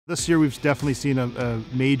This year we've definitely seen a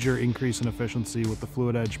major increase in efficiency with the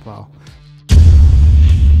fluid edge plow.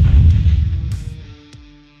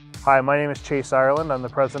 Hi, my name is Chaise Ireland. I'm the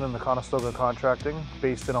president of Conestoga Contracting,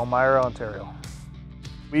 based in Elmira, Ontario.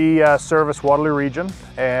 We service Waterloo region,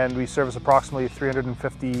 and we service approximately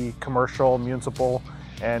 350 commercial, municipal,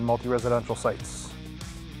 and multi-residential sites.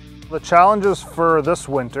 The challenges for this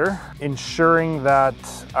winter, ensuring that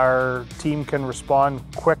our team can respond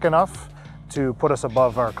quick enough to put us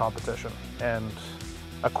above our competition. And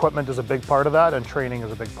equipment is a big part of that, and training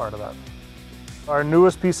is a big part of that. Our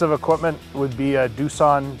newest piece of equipment would be a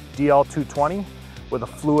Doosan DL220 with a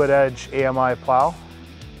fluid edge AMI plow.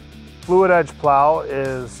 Fluid edge plow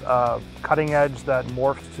is a cutting edge that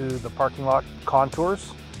morphs to the parking lot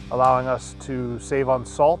contours, allowing us to save on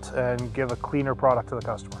salt and give a cleaner product to the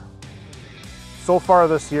customer. So far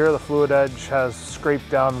this year, the fluid edge has scraped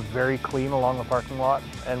down very clean along the parking lot,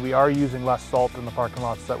 and we are using less salt in the parking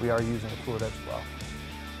lots that we are using the fluid edge plow.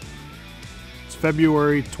 It's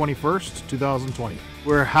February 21st, 2020.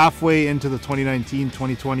 We're halfway into the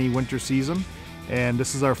 2019-2020 winter season, and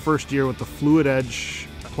this is our first year with the fluid edge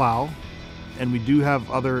plow. And we do have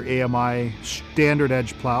other AMI standard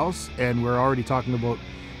edge plows, and we're already talking about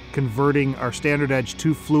converting our standard edge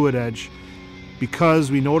to fluid edge, because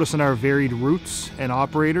we notice in our varied routes and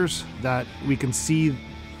operators that we can see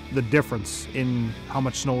the difference in how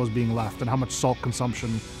much snow is being left and how much salt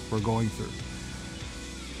consumption we're going through.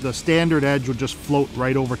 The standard edge would just float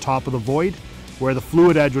right over top of the void, where the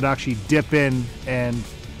fluid edge would actually dip in and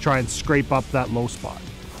try and scrape up that low spot.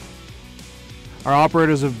 Our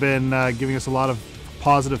operators have been giving us a lot of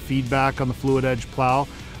positive feedback on the fluid edge plow,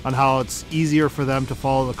 on how it's easier for them to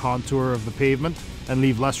follow the contour of the pavement and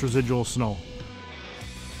leave less residual snow.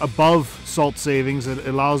 Above salt savings, it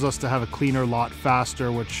allows us to have a cleaner lot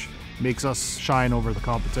faster, which makes us shine over the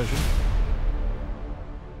competition.